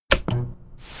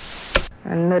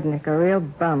Nudnik, a real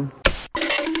bum.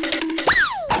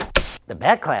 The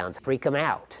Bat Clowns freak him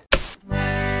out.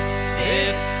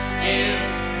 This is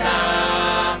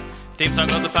the theme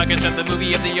song of the podcast of the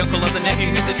movie of the uncle of the nephew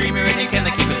who's a dreamer and he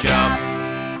cannot keep a job.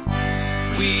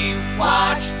 We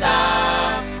watch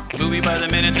the movie by the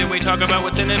minute and we talk about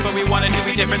what's in it, but we want it to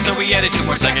be different, so we added 2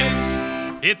 more seconds.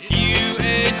 It's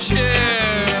UHF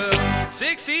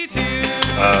 62.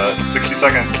 60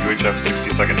 second, UHF 60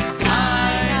 second.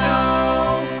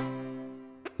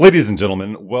 Ladies and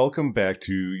gentlemen, welcome back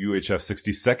to UHF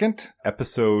 62nd,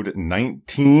 episode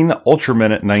 19, Ultra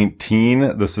Minute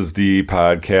 19. This is the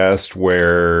podcast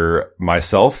where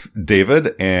myself,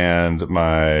 David, and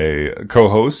my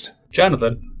co-host,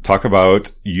 Jonathan, talk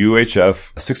about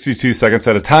UHF 62 seconds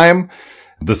at a time.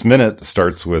 This minute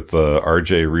starts with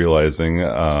RJ realizing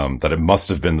that it must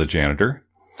have been the janitor,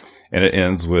 and it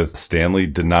ends with Stanley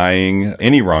denying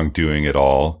any wrongdoing at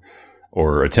all,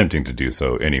 or attempting to do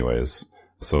so anyways.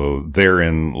 So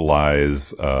therein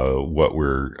lies what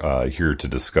we're here to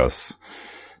discuss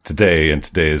today in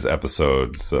today's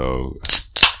episode. So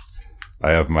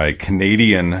I have my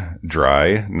Canadian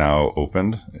Dry now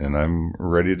opened, and I'm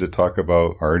ready to talk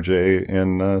about RJ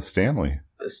and Stanley.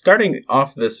 Starting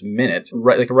off this minute,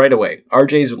 right away,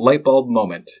 RJ's light bulb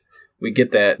moment. We get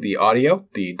the audio,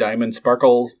 the diamond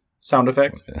sparkle sound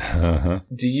effect. Uh-huh.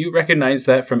 Do you recognize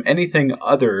that from anything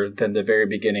other than the very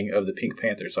beginning of the Pink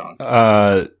Panther song?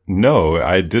 No,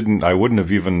 I didn't. I wouldn't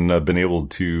have even been able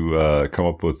to come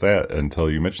up with that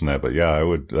until you mentioned that. But yeah, I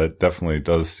would. That definitely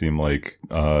does seem like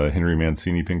Henry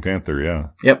Mancini Pink Panther. Yeah.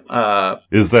 Yep.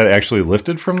 Is that actually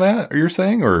lifted from that? You're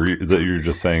saying, or that you're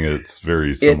just saying it's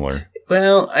very similar?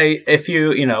 Well, if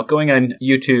you going on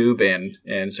YouTube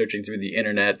and searching through the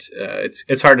internet,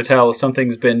 it's hard to tell.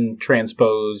 Something's been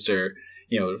transposed or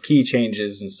key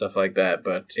changes and stuff like that.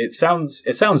 But it sounds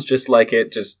just like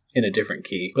it, just in a different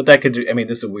key. But that could do. I mean,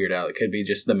 this is Weird Al. It could be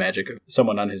just the magic of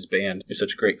someone on his band. They're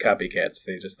such great copycats.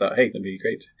 They just thought, hey, that'd be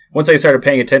great. Once I started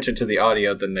paying attention to the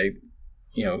audio, then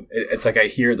it's like I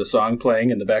hear the song playing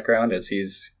in the background as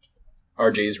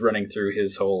RJ's running through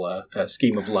his whole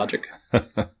scheme of logic.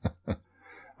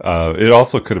 It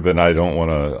also could have been, I don't want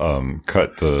to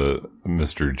cut to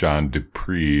Mr. John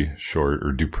Dupree short,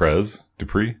 or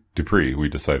Dupree, we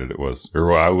decided it was.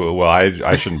 Or,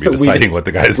 I shouldn't be deciding what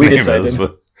the guy's name is.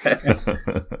 But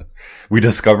we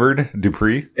discovered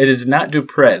Dupree? It is not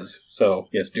Duprez. So,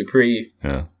 yes, Dupree.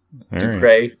 Yeah. Dupre.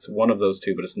 Right. It's one of those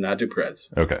two, but it's not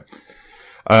Duprez. Okay.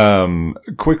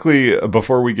 Quickly,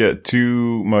 before we get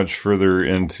too much further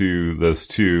into this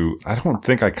too, I don't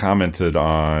think I commented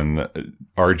on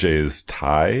RJ's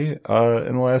tie,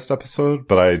 in the last episode,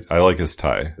 but I like his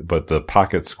tie, but the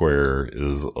pocket square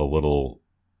is a little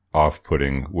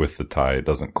off-putting with the tie. It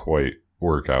doesn't quite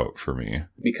work out for me.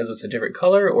 Because it's a different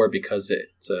color, or because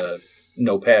it's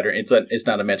no pattern? It's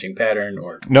not a matching pattern,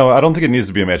 or? No, I don't think it needs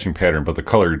to be a matching pattern, but the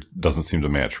color doesn't seem to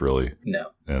match really.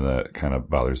 No. And that kind of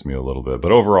bothers me a little bit.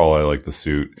 But overall, I like the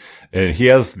suit. And he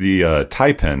has the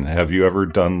tie pin. Have you ever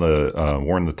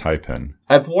worn the tie pin?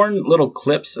 I've worn little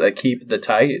clips that keep the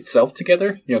tie itself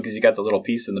together, because you got the little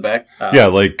piece in the back. Yeah,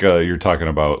 like you're talking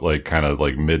about like kind of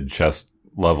like mid-chest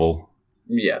level.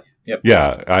 Yeah. Yep.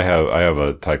 Yeah, I have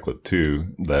a tie clip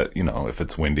too that, if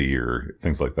it's windy or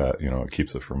things like that, it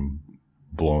keeps it from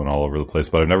blowing all over the place.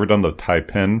 But I've never done the tie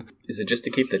pin. Is it just to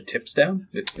keep the tips down?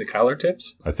 The collar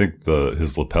tips? I think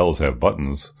his lapels have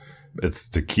buttons. It's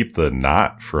to keep the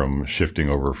knot from shifting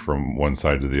over from one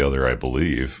side to the other, I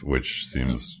believe, which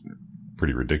seems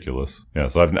pretty ridiculous. Yeah,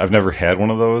 so I've never had one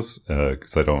of those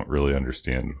because I don't really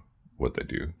understand what they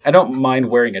do. I don't mind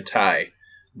wearing a tie,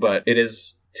 but it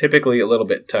is typically a little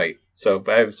bit tight. So if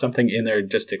I have something in there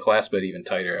just to clasp it even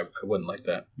tighter, I wouldn't like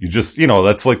that. You just,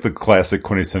 that's like the classic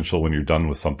quintessential when you're done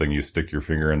with something, you stick your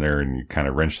finger in there and you kind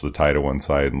of wrench the tie to one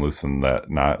side and loosen that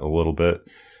knot a little bit.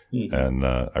 Mm-hmm. And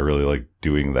I really like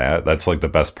doing that. That's like the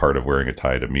best part of wearing a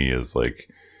tie to me, is like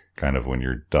kind of when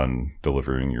you're done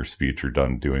delivering your speech or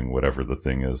done doing whatever the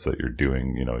thing is that you're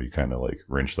doing, you kind of like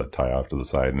wrench that tie off to the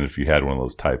side. And if you had one of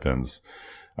those tie pins,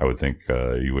 I would think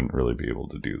you wouldn't really be able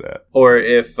to do that. Or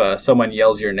if someone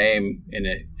yells your name in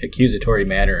an accusatory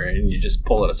manner and you just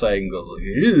pull it aside and go,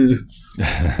 ew.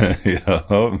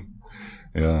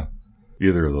 Yeah.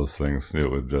 Either of those things,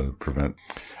 it would prevent.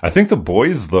 I think the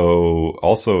boys, though,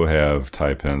 also have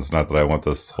tie pins. Not that I want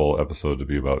this whole episode to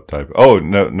be about tie pins. Oh,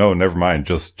 no, never mind.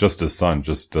 Just his son,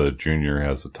 Junior,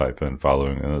 has a tie pin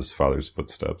following in his father's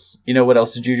footsteps. You know what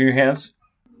else Junior has?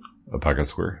 A pocket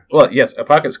square? Well, yes, a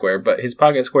pocket square, but his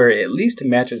pocket square at least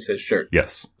matches his shirt.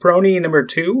 Yes. Prony number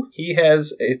 2, he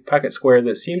has a pocket square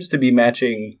that seems to be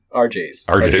matching RJ's.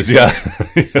 RJ's, yeah.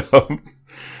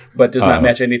 but does not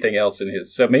match anything else in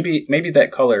his. So maybe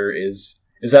that color is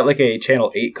that like a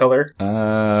Channel 8 color?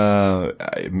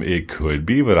 It could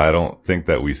be, but I don't think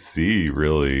that we see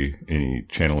really any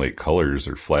Channel 8 colors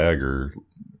or flag or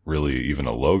really even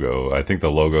a logo. I think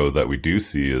the logo that we do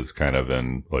see is kind of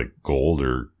in like gold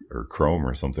or chrome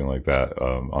or something like that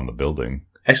on the building.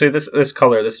 Actually, this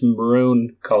color, this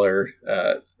maroon color,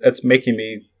 that's making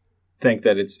me think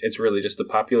that it's really just the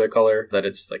popular color, that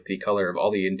it's like the color of all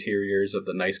the interiors of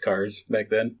the nice cars back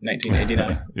then,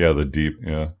 1989. Yeah, the deep,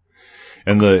 yeah.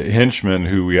 And the henchman,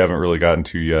 who we haven't really gotten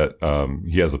to yet,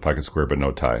 he has a pocket square but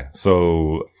no tie.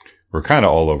 So we're kind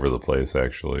of all over the place,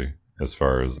 actually, as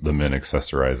far as the men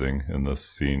accessorizing in this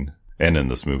scene. And in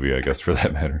this movie, I guess, for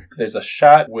that matter. There's a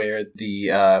shot where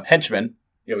the henchmen,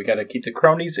 we got to keep the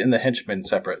cronies and the henchmen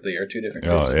separate. They are two different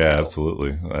groups. Oh, yeah,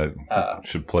 absolutely. I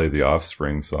should play the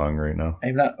Offspring song right now.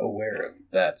 I'm not aware of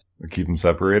that. Keep them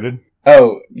separated?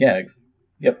 Oh, yeah.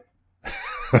 Yep.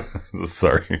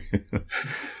 Sorry.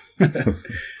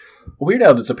 Weird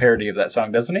Al does a parody of that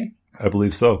song, doesn't he? I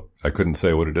believe so. I couldn't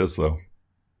say what it is, though.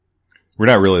 We're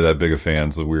not really that big of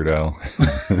fans of Weird Al.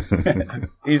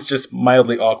 He's just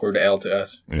mildly awkward Al to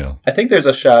us. Yeah. I think there's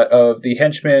a shot of the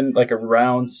henchman like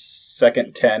around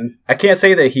second 10. I can't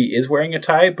say that he is wearing a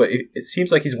tie, but it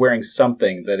seems like he's wearing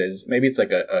something that is, maybe it's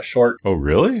like a short. Oh,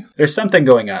 really? There's something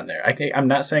going on there. I'm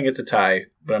not saying it's a tie,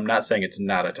 but I'm not saying it's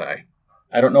not a tie.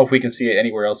 I don't know if we can see it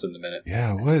anywhere else in the minute.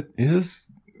 Yeah, what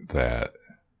is that?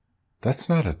 That's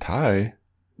not a tie.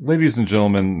 Ladies and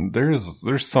gentlemen, there's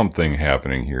something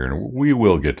happening here, and we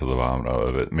will get to the bottom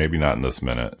of it. Maybe not in this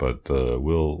minute, but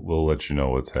we'll let you know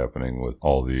what's happening with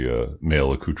all the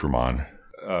male accoutrement.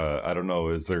 I don't know.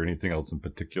 Is there anything else in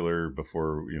particular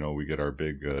before we get our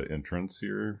big entrance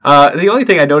here? The only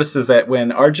thing I noticed is that when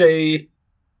RJ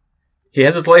he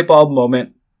has his light bulb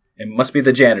moment, it must be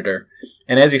the janitor,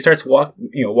 and as he starts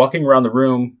walking around the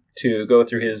room to go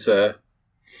through his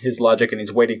logic, and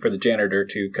he's waiting for the janitor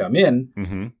to come in.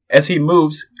 Mm-hmm. As he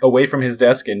moves away from his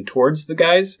desk and towards the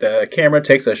guys, the camera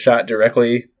takes a shot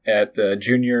directly at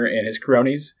Junior and his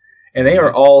cronies, and they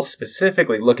are all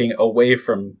specifically looking away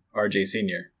from RJ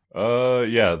Sr.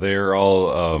 Yeah, they're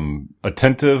all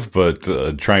attentive,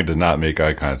 but trying to not make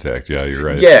eye contact. Yeah, you're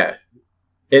right. Yeah.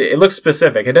 It looks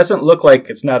specific. It doesn't look like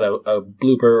it's not a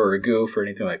blooper or a goof or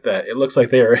anything like that. It looks like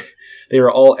they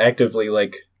are all actively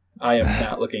like, I am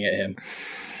not looking at him.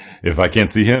 If I can't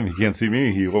see him, he can't see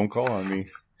me. He won't call on me.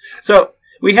 So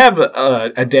we have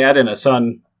a dad and a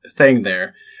son thing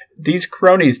there. These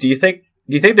cronies, do you think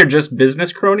they're just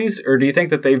business cronies, or do you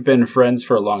think that they've been friends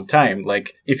for a long time?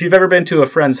 Like, if you've ever been to a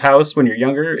friend's house when you're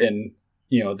younger, and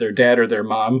their dad or their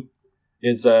mom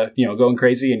is going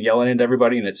crazy and yelling at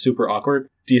everybody, and it's super awkward.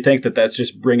 Do you think that that's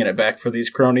just bringing it back for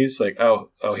these cronies? Like, oh,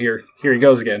 here he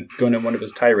goes again, going in one of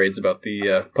his tirades about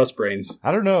the pus brains.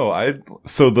 I don't know.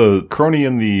 So the crony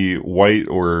in the white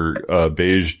or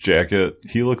beige jacket,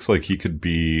 he looks like he could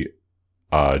be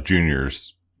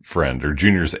Junior's friend or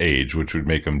Junior's age, which would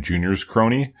make him Junior's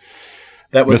crony.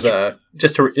 That was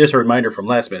just a reminder from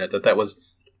last minute that was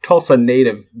Tulsa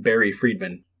native Barry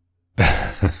Friedman.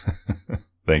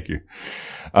 Thank you.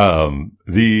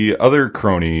 The other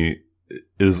crony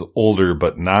is older,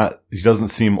 but he doesn't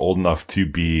seem old enough to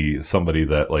be somebody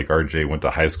that like RJ went to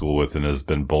high school with and has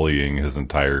been bullying his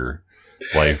entire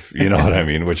life. You know what I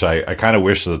mean? Which I kind of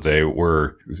wish that they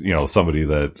were, somebody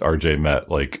that RJ met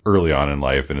like early on in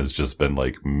life and has just been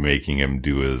like making him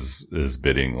do his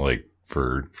bidding like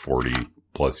for 40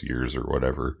 plus years or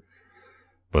whatever.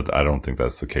 But I don't think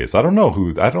that's the case. I don't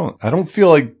know I don't feel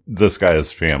like this guy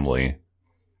is family.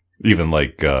 Even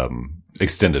like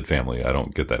extended family, I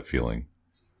don't get that feeling.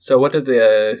 So what did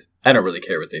I don't really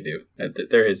care what they do.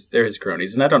 They're his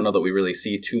cronies, and I don't know that we really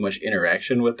see too much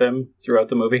interaction with them throughout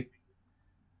the movie.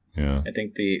 Yeah, I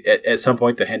think at some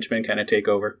point the henchmen kind of take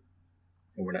over,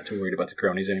 and we're not too worried about the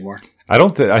cronies anymore.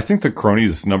 I think the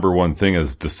cronies' number one thing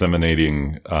is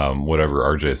disseminating whatever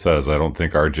RJ says. I don't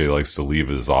think RJ likes to leave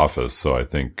his office, so I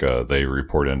think they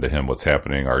report into him what's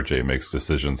happening. RJ makes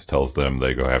decisions, tells them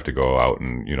they have to go out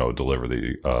and deliver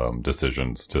the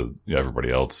decisions to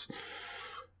everybody else.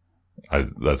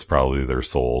 That's probably their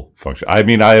sole function. I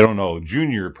mean, I don't know.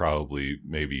 Junior probably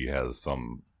maybe has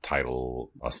some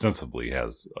title, ostensibly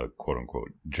has a quote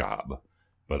unquote job.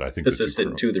 But I think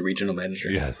assistant to the regional manager.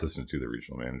 Yeah, assistant to the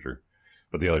regional manager.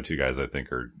 But the other two guys, I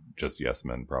think, are just yes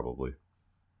men, probably.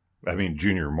 I mean,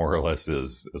 Junior more or less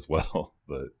is as well.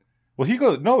 But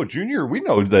Junior. We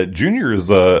know that Junior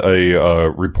is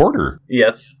a reporter.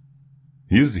 Yes.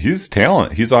 He's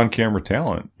talent. He's on camera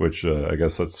talent, which I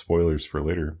guess that's spoilers for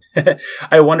later.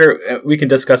 I wonder, we can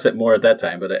discuss it more at that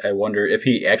time, but I wonder if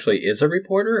he actually is a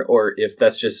reporter or if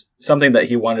that's just something that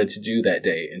he wanted to do that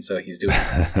day, and so he's doing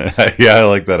it. Yeah, I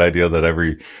like that idea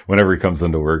that whenever he comes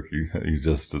into work, he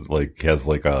just like has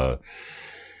like a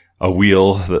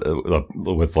wheel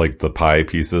with like the pie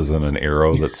pieces and an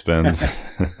arrow that spins.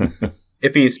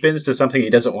 If he spins to something he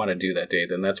doesn't want to do that day,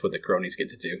 then that's what the cronies get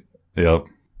to do. Yep.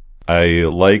 I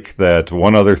like that.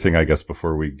 One other thing, I guess,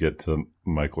 before we get to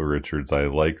Michael Richards, I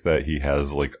like that he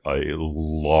has like a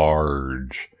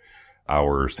large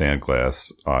hour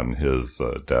sandglass on his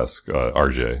desk.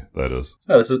 RJ, that is.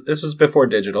 Oh, this was before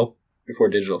digital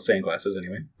sandglasses,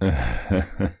 anyway.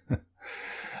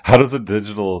 How does a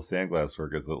digital sandglass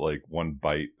work? Is it like one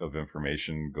byte of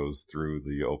information goes through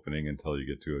the opening until you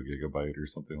get to a gigabyte or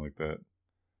something like that?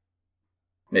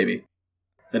 Maybe.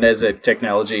 And as the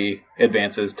technology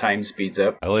advances, time speeds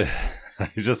up. I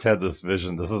just had this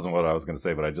vision. This isn't what I was going to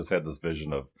say, but I just had this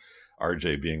vision of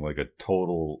RJ being like a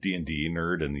total D&D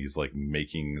nerd, and he's like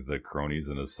making the cronies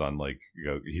and his son, like, you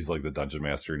know, he's like the dungeon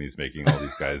master, and he's making all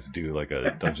these guys do like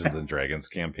a Dungeons and Dragons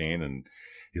campaign, and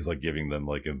he's like giving them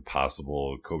like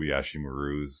impossible Kobayashi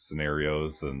Maru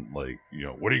scenarios, and like, you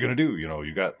know, what are you going to do? You know,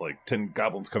 you got like 10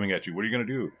 goblins coming at you. What are you going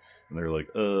to do? And they're like,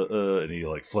 and he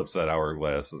like flips that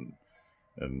hourglass and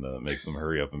makes them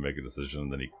hurry up and make a decision,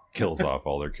 and then he kills off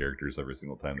all their characters every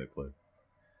single time they play.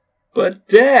 But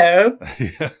Dad!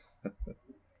 Yeah.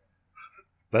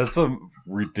 That's a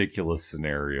ridiculous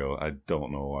scenario. I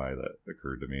don't know why that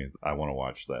occurred to me. I want to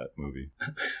watch that movie.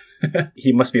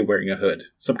 He must be wearing a hood.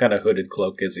 Some kind of hooded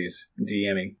cloak as he's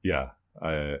DMing. Yeah,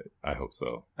 I hope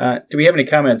so. Do we have any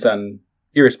comments on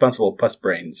Irresponsible Puss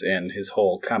Brains and his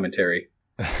whole commentary?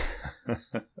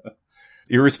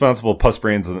 Irresponsible Puss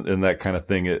Brains and that kind of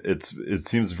thing. It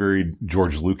seems very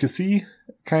George Lucas-y,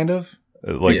 kind of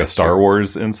like a Star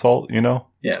Wars insult, you know?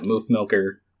 Yeah, Moof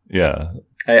Milker. Yeah,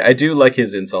 I do like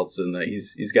his insults, and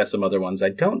he's got some other ones. I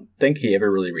don't think he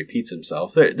ever really repeats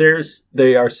himself.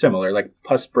 They are similar. Like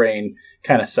Puss Brain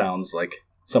kind of sounds like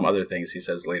some other things he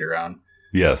says later on.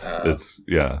 Yes,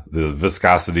 the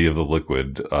viscosity of the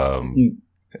liquid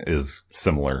is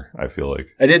similar, I feel like.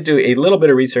 I did do a little bit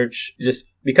of research just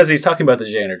because he's talking about the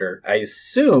janitor. I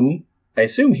assume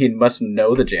he must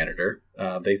know the janitor.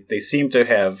 They seem to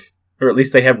have, or at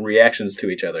least they have reactions to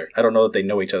each other. I don't know that they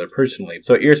know each other personally.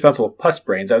 So Irresponsible Puss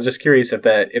Brains, I was just curious if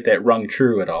that rung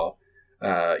true at all.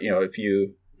 If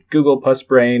you Google Puss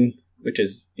Brain, which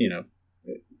is,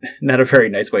 not a very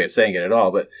nice way of saying it at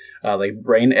all, but like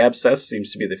brain abscess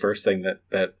seems to be the first thing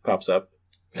that pops up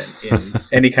in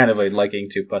any kind of a liking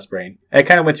to Puss Brain. I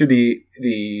kind of went through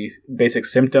the basic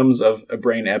symptoms of a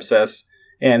brain abscess,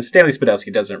 and Stanley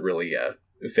Spadowski doesn't really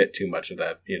fit too much of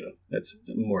that. That's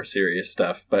more serious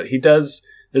stuff. But he does.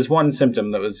 There's one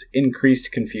symptom that was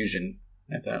increased confusion.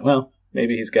 I thought, well,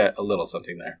 maybe he's got a little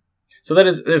something there. So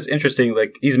that's interesting.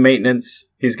 Like, he's maintenance.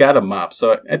 He's got a mop.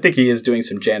 So I think he is doing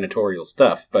some janitorial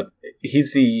stuff. But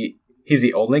he's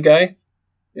the only guy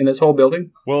in this whole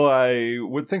building? Well, I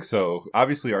would think so.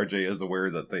 Obviously, RJ is aware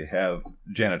that they have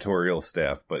janitorial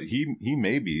staff, but he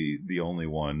may be the only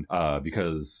one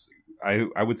because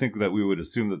I would think that we would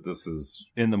assume that this is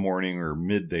in the morning or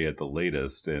midday at the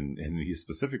latest. And he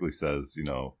specifically says,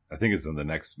 I think it's in the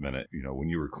next minute, when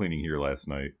you were cleaning here last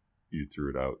night, you threw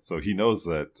it out. So he knows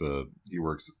that he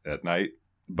works at night,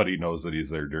 but he knows that he's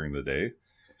there during the day.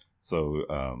 So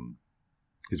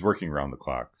he's working around the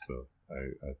clock. So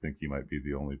I think he might be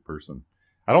the only person.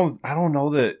 I don't know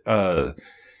that,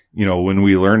 when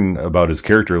we learn about his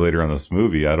character later on this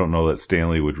movie, I don't know that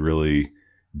Stanley would really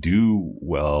do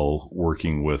well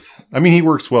working with, he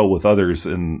works well with others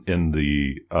in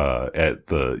the, at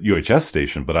the UHS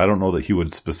station, but I don't know that he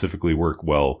would specifically work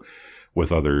well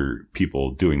with other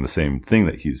people doing the same thing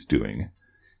that he's doing.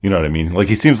 You know what I mean? Like,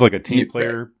 he seems like a team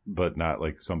player, but not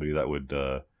like somebody that would,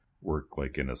 work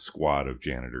like in a squad of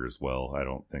janitors well. I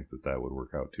don't think that would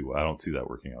work out too well. I don't see that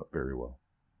working out very well.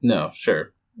 No,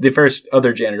 sure. The first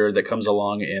other janitor that comes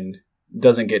along and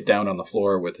doesn't get down on the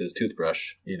floor with his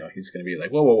toothbrush, he's going to be like,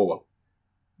 whoa.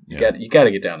 You got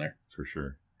to get down there. For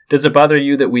sure. Does it bother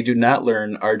you that we do not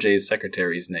learn RJ's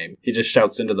secretary's name? He just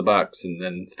shouts into the box and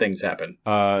then things happen.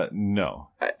 No.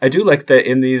 I do like that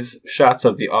in these shots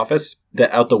of the office,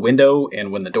 that out the window and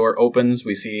when the door opens,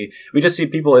 we just see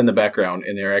people in the background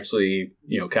and they're actually,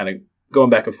 kind of going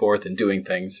back and forth and doing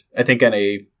things. I think on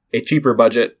a cheaper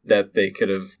budget that they could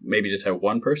have maybe just had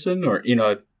one person or,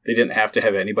 they didn't have to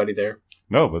have anybody there.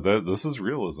 No, but this is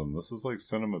realism. This is like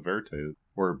cinema verite,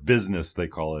 or business, they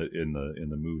call it in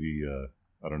the movie.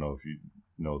 I don't know if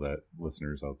know that,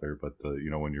 listeners out there, but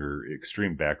when you're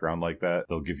extreme background like that,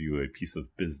 they'll give you a piece of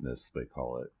business, they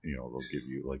call it. They'll give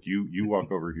you, like, you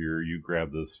walk over here, you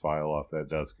grab this file off that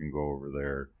desk and go over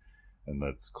there, and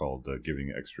that's called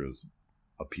giving extras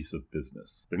a piece of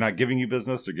business. They're not giving you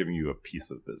business, they're giving you a piece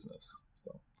of business.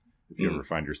 So if you ever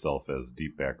find yourself as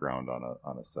deep background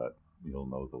on a set, you'll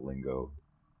know the lingo.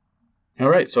 All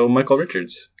right, so Michael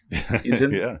Richards. He's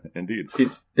in. Yeah, indeed.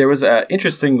 There was,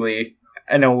 interestingly,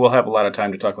 I know we'll have a lot of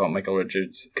time to talk about Michael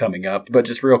Richards coming up, but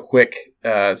just real quick,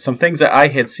 some things that I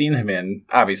had seen him in,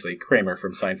 obviously, Kramer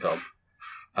from Seinfeld.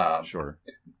 Sure.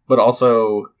 But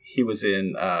also, he was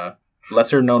in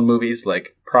lesser-known movies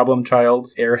like Problem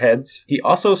Child, Airheads. He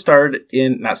also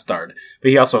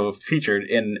he also featured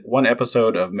in one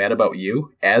episode of Mad About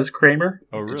You as Kramer.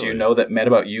 Oh, really? Did you know that Mad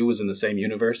About You was in the same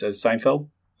universe as Seinfeld?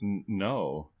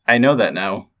 No. I know that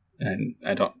now, and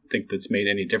I don't think that's made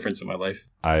any difference in my life.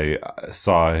 I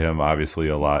saw him obviously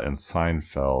a lot in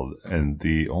Seinfeld, and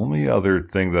the only other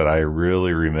thing that I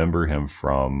really remember him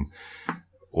from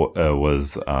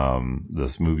was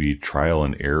this movie Trial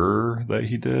and Error that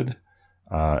he did,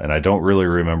 and I don't really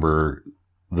remember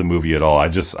the movie at all. I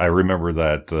remember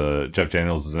that Jeff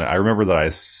Daniels is in it. I remember that I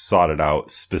sought it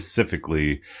out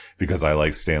specifically because I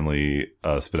like Stanley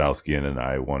Spadowski, and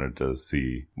I wanted to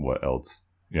see what else.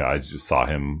 Yeah, I just saw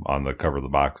him on the cover of the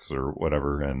box or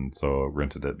whatever, and so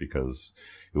rented it because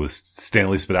it was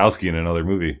Stanley Spadowski in another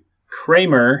movie.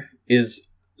 Kramer is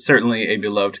certainly a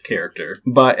beloved character,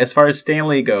 but as far as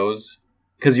Stanley goes,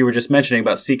 because you were just mentioning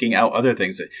about seeking out other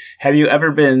things, have you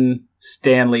ever been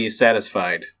Stanley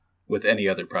satisfied with any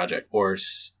other project, or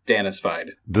Stanisfied?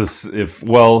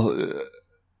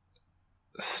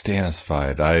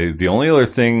 Stanisfied. The only other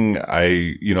thing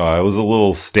I was a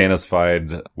little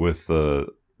Stanisfied with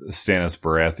Stannis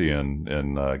Baratheon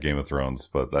in Game of Thrones,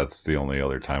 but that's the only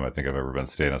other time I think I've ever been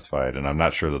Stanisfied, and I'm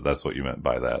not sure that that's what you meant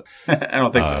by that. I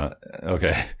don't think so.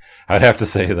 Okay. I'd have to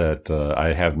say that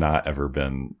I have not ever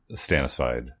been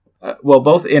Stanisfied. Well,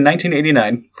 both in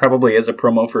 1989, probably as a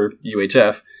promo for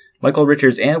UHF, Michael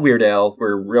Richards and Weird Al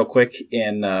were real quick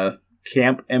in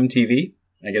Camp MTV.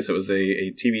 I guess it was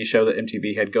a TV show that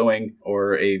MTV had going,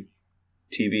 or a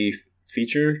TV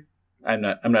feature. I'm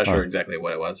not sure exactly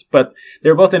what it was, but they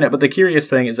were both in it. But the curious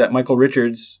thing is that Michael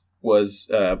Richards was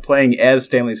playing as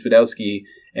Stanley Spadowski,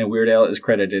 and Weird Al is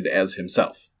credited as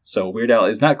himself. So Weird Al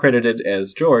is not credited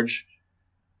as George;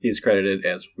 he's credited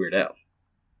as Weird Al,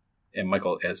 and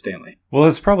Michael as Stanley. Well,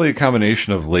 it's probably a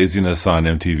combination of laziness on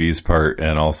MTV's part,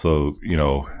 and also,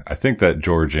 I think that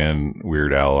George and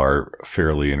Weird Al are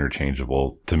fairly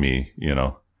interchangeable to me.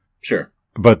 Sure,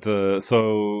 but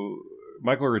so.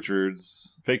 Michael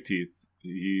Richards, fake teeth.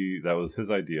 That was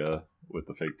his idea with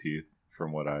the fake teeth,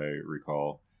 from what I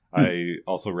recall. I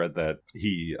also read that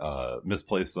he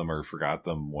misplaced them or forgot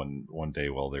them one day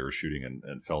while they were shooting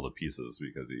and fell to pieces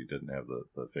because he didn't have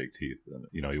the fake teeth. And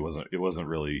he wasn't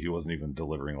even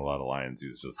delivering a lot of lines. He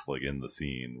was just like in the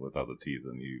scene without the teeth,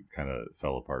 and he kind of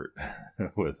fell apart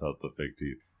without the fake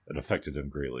teeth. It affected him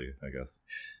greatly, I guess.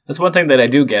 That's one thing that I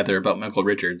do gather about Michael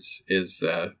Richards is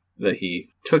that he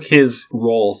took his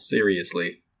role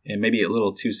seriously, and maybe a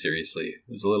little too seriously. It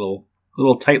was a little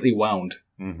tightly wound.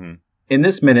 Mm-hmm. In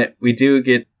this minute, we do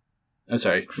get... I'm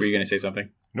sorry, were you going to say something?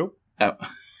 Nope. Oh.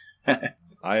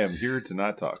 I am here to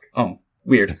not talk. Oh,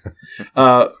 weird.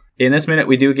 In this minute,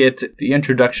 we do get the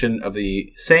introduction of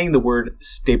saying the word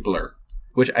stapler,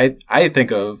 which I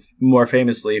think of more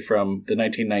famously from the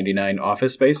 1999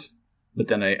 Office Space. But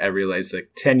then I realized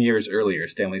that 10 years earlier,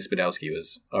 Stanley Spadowski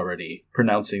was already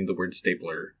pronouncing the word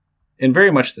stapler in very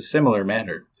much the similar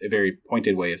manner. A very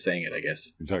pointed way of saying it, I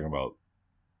guess. You're talking about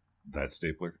that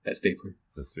stapler? That stapler.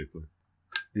 That stapler.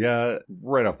 Yeah,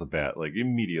 right off the bat, like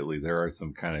immediately, there are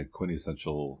some kind of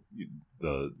quintessential,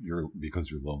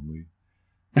 because you're lonely,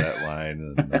 that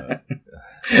line. And,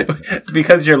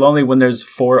 because you're lonely when there's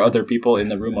 4 other people in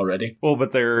the room already. Well,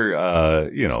 but they're,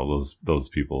 those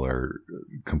people are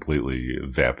completely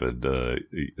vapid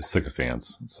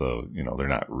sycophants. So, they're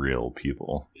not real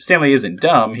people. Stanley isn't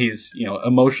dumb. He's,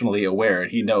 emotionally aware.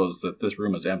 He knows that this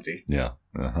room is empty. Yeah.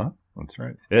 Uh-huh. That's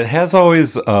right. It has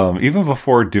always, even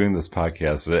before doing this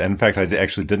podcast, in fact, I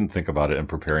actually didn't think about it in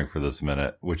preparing for this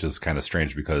minute, which is kind of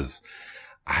strange because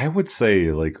I would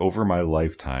say, like, over my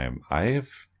lifetime, I have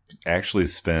actually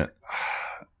spent,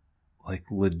 like,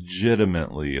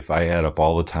 legitimately, if I add up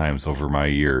all the times over my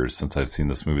years since I've seen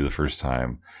this movie the first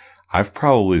time, I've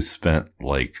probably spent,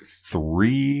 like,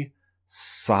 3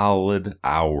 solid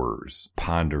hours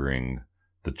pondering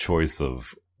the choice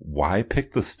of why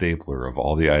pick the stapler of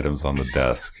all the items on the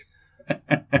desk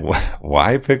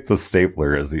Why pick the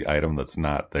stapler as the item that's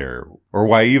not there? Or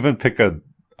why even pick a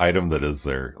item that is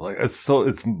there? Like,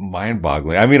 it's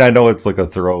mind-boggling. I mean, I know it's like a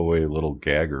throwaway little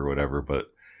gag or whatever, but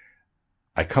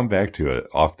I come back to it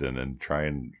often and try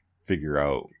and figure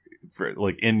out,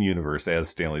 like in universe as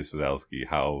Stanley Spadowski,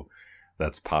 how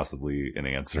that's possibly an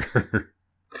answer.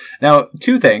 Now,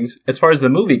 two things. As far as the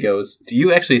movie goes, do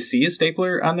you actually see a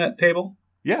stapler on that table?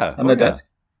 Yeah. On the desk?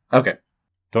 Okay.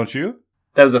 Don't you?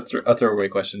 That was a throwaway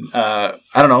question. I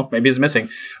don't know. Maybe it's missing.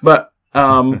 But,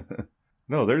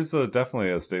 no, there's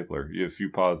definitely a stapler. If you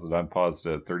pause it, I'm paused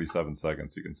at 37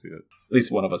 seconds, you can see it. At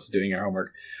least one of us is doing our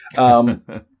homework.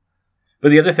 But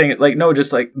the other thing, like, no,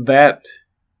 just like that,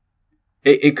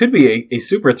 it could be a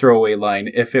super throwaway line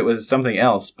if it was something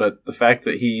else. But the fact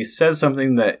that he says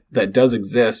something that does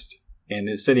exist and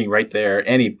is sitting right there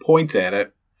and he points at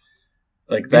it,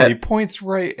 like that. Yeah, he points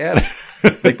right at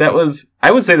it. Like that was,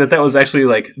 I would say that was actually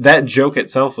like, that joke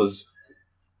itself was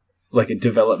like a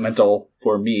developmental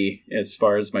for me as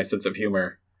far as my sense of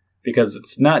humor. Because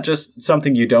it's not just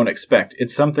something you don't expect.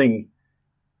 It's something,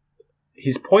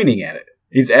 he's pointing at it.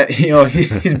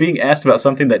 He's being asked about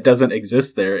something that doesn't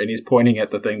exist there, and he's pointing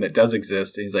at the thing that does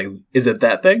exist. And he's like, "Is it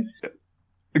that thing?"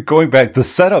 Going back, the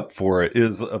setup for it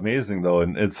is amazing, though,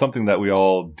 and it's something that we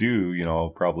all do. You know,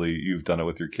 probably you've done it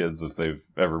with your kids if they've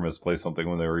ever misplaced something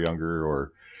when they were younger,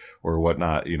 or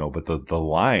whatnot. You know, but the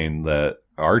line that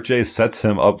RJ sets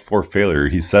him up for failure,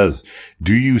 he says,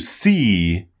 "Do you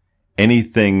see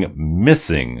anything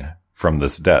missing from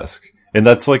this desk?" And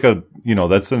that's like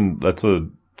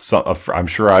I'm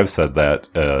sure I've said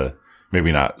that,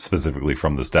 maybe not specifically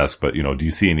from this desk, but, you know, do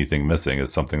you see anything missing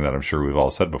is something that I'm sure we've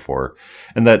all said before.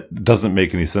 And that doesn't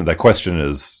make any sense. That question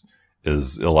is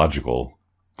illogical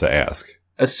to ask.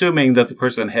 Assuming that the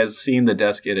person has seen the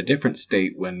desk in a different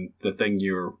state when the thing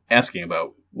you're asking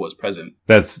about was present.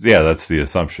 That's the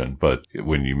assumption. But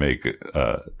when you make,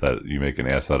 that you make an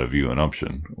ass out of you and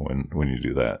umption when you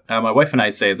do that. My wife and I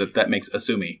say that makes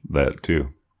assumi. That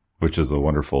too. Which is a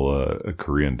wonderful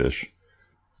Korean dish.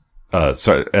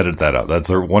 Sorry, edit that out. That's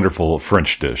a wonderful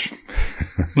French dish.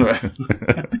 Right.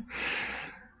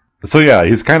 So yeah,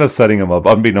 he's kind of setting him up,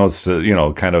 unbeknownst to, you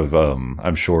know, kind of,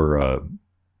 I'm sure,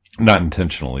 not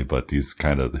intentionally, but his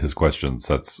question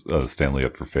sets Stanley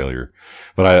up for failure.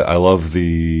 But I love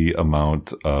the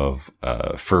amount of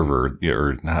fervor,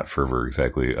 or not fervor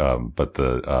exactly, but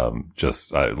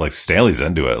the like Stanley's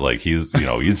into it. Like he's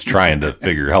trying to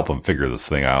help him figure this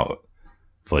thing out.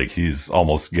 Like he's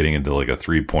almost getting into like a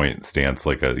 3-point stance,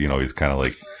 like he's kind of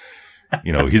like,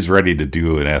 he's ready to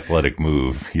do an athletic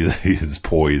move. He's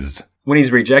poised. When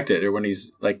he's rejected, or when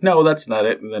he's like, no, that's not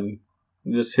it, and then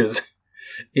just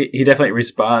he definitely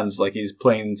responds like he's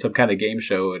playing some kind of game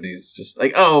show, and he's just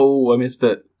like, oh, I missed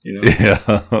it,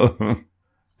 Yeah.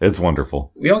 It's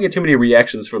wonderful. We don't get too many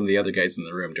reactions from the other guys in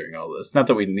the room during all this. Not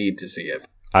that we need to see it.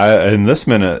 In this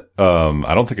minute,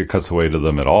 I don't think it cuts away to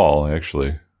them at all,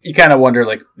 actually. You kind of wonder,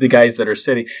 like, the guys that are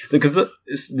sitting, because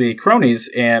the cronies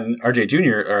and RJ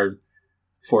Jr. are,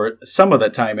 for some of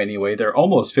that time anyway, they're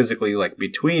almost physically, like,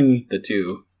 between the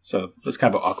two. So that's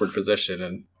kind of an awkward position.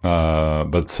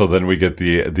 And but so then we get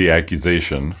the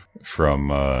accusation from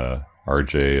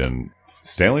RJ, and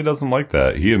Stanley doesn't like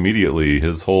that. He immediately,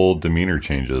 his whole demeanor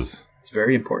changes. It's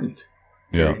very important.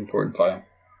 Yeah. Very important file.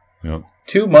 Yeah.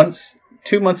 2 months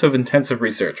of intensive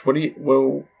research.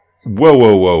 Whoa.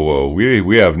 Whoa.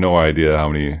 We have no idea how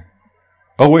many.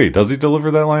 Oh, wait, does he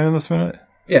deliver that line in this minute?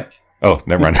 Yeah. Oh,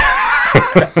 never mind.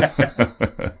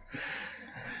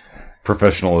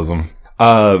 Professionalism.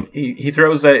 He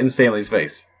throws that in Stanley's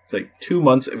face. It's like 2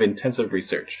 months of intensive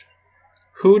research.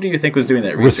 Who do you think was doing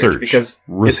that research? Because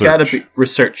it's got to be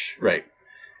research, right?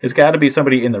 It's got to be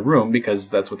somebody in the room, because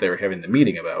that's what they were having the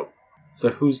meeting about. So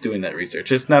who's doing that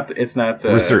research? It's not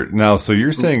research. Now, so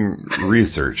you're saying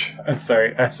research. I'm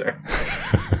sorry.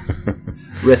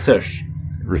 Research.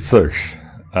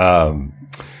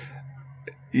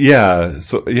 Yeah.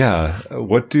 So yeah.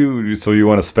 So you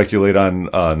want to speculate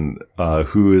on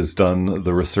who has done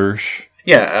the research?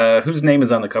 Yeah. Whose name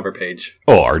is on the cover page?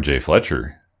 Oh, R.J.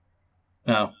 Fletcher.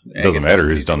 No, doesn't matter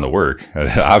who's done the work.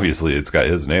 Obviously, it's got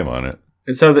his name on it.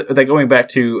 And so they're going back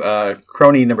to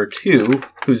crony number 2,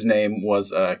 whose name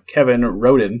was Kevin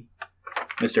Roden,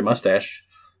 Mr. Mustache.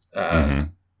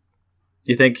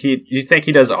 You think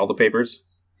he does all the papers?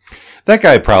 That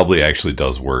guy probably actually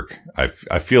does work. I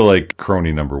feel like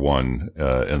crony number 1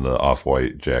 in the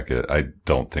off-white jacket, I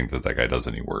don't think that guy does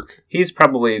any work. He's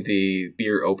probably the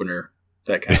beer opener,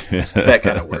 that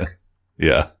kind of work.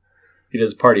 Yeah. He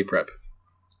does party prep.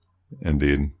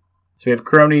 Indeed. So we have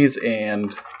cronies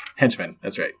and henchmen.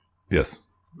 That's right. Yes.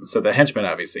 So the henchman,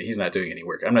 obviously, he's not doing any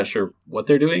work. I'm not sure what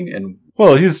they're doing. And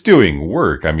Well, he's doing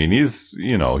work. I mean,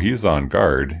 he's on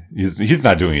guard. He's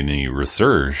not doing any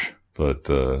research, but,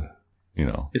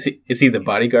 Is he the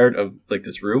bodyguard of like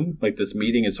this room? Like this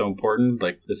meeting is so important.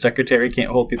 Like the secretary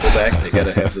can't hold people back. They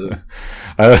gotta have the.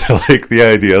 I like the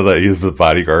idea that he's the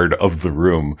bodyguard of the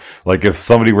room. Like if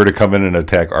somebody were to come in and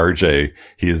attack RJ,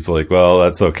 he's like, well,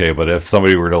 that's okay. But if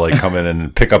somebody were to like come in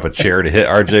and pick up a chair to hit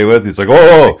RJ with, he's like,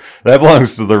 oh, that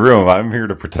belongs to the room. I'm here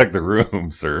to protect the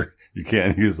room, sir. You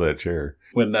can't use that chair.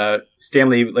 When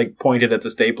Stanley like pointed at the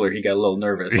stapler, he got a little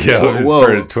nervous. Yeah, he Whoa.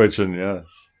 started twitching. Yeah.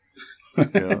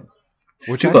 Yeah.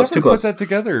 Which Too I close, never too put close. that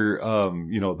together.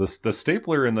 The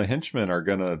stapler and the henchman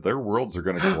their worlds are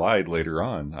gonna collide later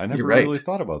on. I never You're right. really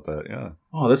thought about that. Yeah.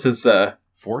 Oh, this is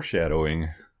Foreshadowing.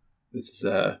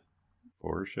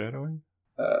 Foreshadowing?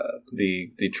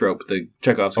 the trope, the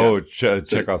Chekhov's gun. Oh, Chekhov's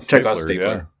Chekhov's stapler.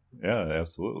 stapler. Yeah,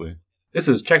 absolutely. This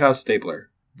is Chekhov's stapler.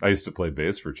 I used to play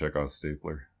bass for Chekhov's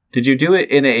stapler. Did you do it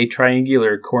in a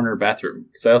triangular corner bathroom?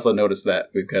 Because I also noticed that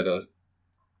we've got a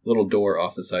little door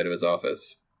off the side of his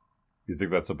office. You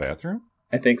think that's a bathroom?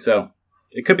 I think so.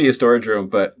 It could be a storage room,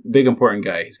 but big important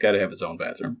guy. He's got to have his own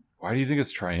bathroom. Why do you think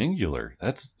it's triangular?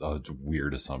 That's a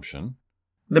weird assumption.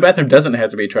 The bathroom doesn't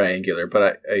have to be triangular,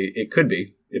 but it could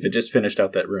be if it just finished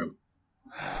out that room.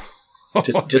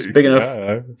 Just big enough,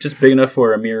 Yeah. just big enough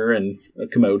for a mirror and a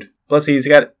commode. Plus, he's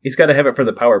got to have it for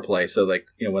the power play. So, like,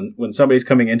 you know, when somebody's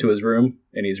coming into his room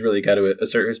and he's really got to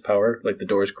assert his power, like the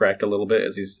door's cracked a little bit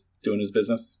as he's doing his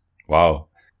business. Wow.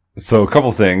 So a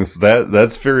couple things.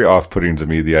 That's very off-putting to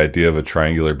me, the idea of a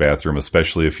triangular bathroom,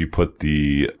 especially if you put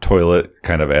the toilet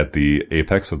kind of at the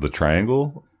apex of the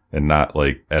triangle and not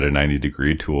like at a 90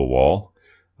 degree to a wall.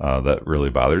 That really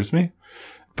bothers me.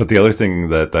 But the other thing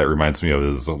that reminds me of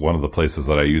is one of the places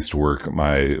that I used to work.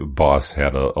 My boss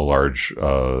had a large,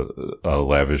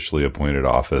 lavishly appointed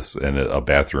office and a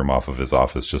bathroom off of his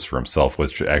office just for himself,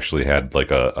 which actually had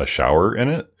like a shower in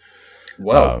it.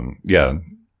 Wow. Yeah.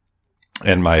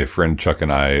 And my friend Chuck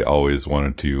and I always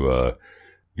wanted to,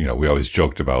 we always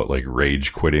joked about like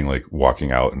rage quitting, like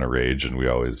walking out in a rage. And we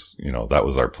always, that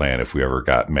was our plan. If we ever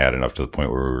got mad enough to the point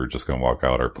where we were just going to walk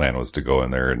out, our plan was to go in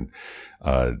there and,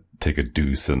 take a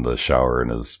deuce in the shower in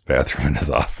his bathroom in his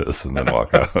office and then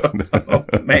walk out. Oh,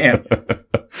 man.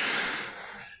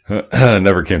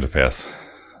 Never came to pass,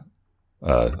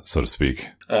 so to speak.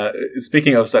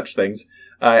 Speaking of such things,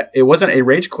 it wasn't a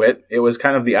rage quit. It was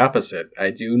kind of the opposite.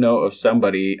 I do know of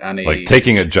somebody on a... Like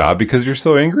taking a job because you're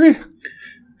so angry?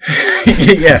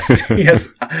 Yes.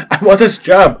 I want this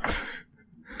job.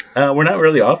 We're not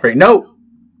really offering. No,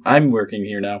 I'm working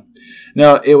here now.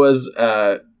 No, it was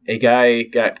a guy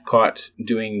got caught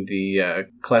doing the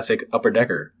classic upper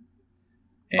decker.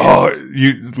 And Oh,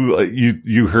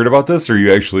 you heard about this, or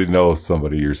you actually know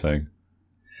somebody? You're saying?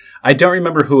 I don't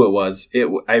remember who it was.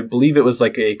 I believe it was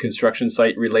like a construction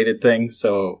site related thing.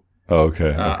 So Oh,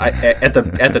 okay. at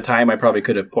the time, I probably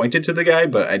could have pointed to the guy,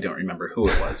 but I don't remember who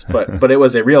it was. But it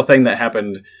was a real thing that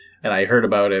happened, and I heard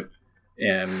about it.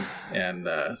 And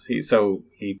he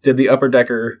did the upper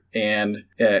decker, and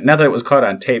not that it was caught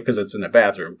on tape because it's in a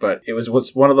bathroom, but it was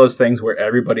one of those things where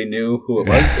everybody knew who it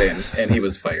was, and he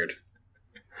was fired.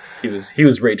 He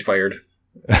was rage fired.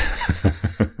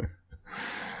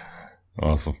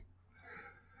 Awesome.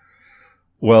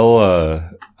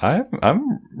 Well,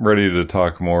 I'm ready to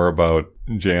talk more about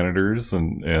janitors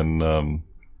and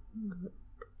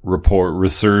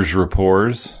resurge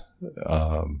rapports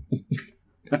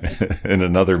in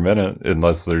another minute,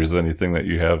 unless there's anything that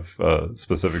you have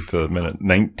specific to minute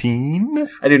 19.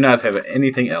 I do not have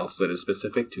anything else that is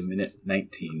specific to minute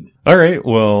 19. All right.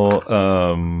 Well,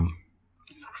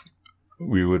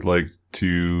 we would like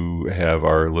to have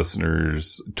our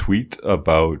listeners tweet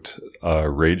about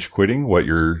rage quitting, what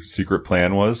your secret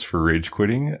plan was for rage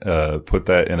quitting. Put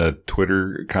that in a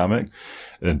Twitter comment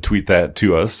and tweet that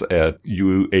to us at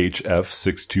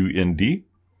UHF62ND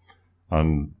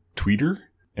on Twitter.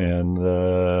 And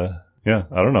I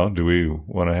don't know. Do we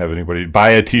want to have anybody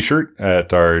buy a t-shirt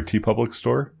at our TeePublic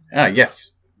store?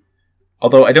 Yes.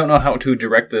 Although I don't know how to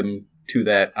direct them to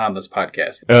that on this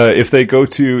podcast. Dear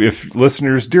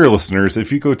listeners,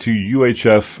 if you go to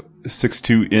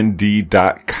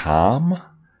UHF62ND.com,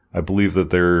 I believe that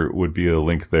there would be a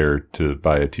link there to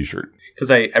buy a t-shirt. Because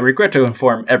I regret to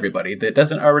inform everybody that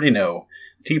doesn't already know,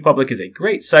 TeePublic is a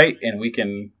great site, and we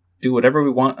can do whatever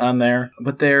we want on there.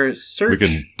 But their search... We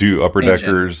can do upper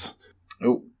deckers.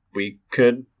 Oh, we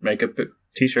could make a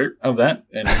t-shirt of that,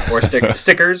 or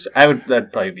stickers.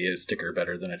 That'd probably be a sticker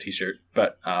better than a t-shirt.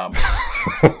 But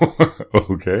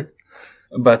okay.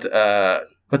 But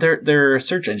their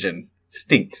search engine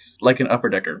stinks like an upper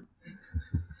decker.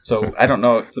 So I don't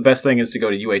know. The bbest thing is to go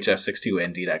to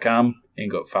uhf62nd.com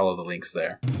and go follow the links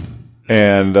there.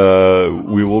 And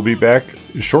we will be back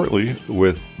shortly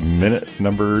with minute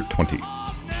number 20.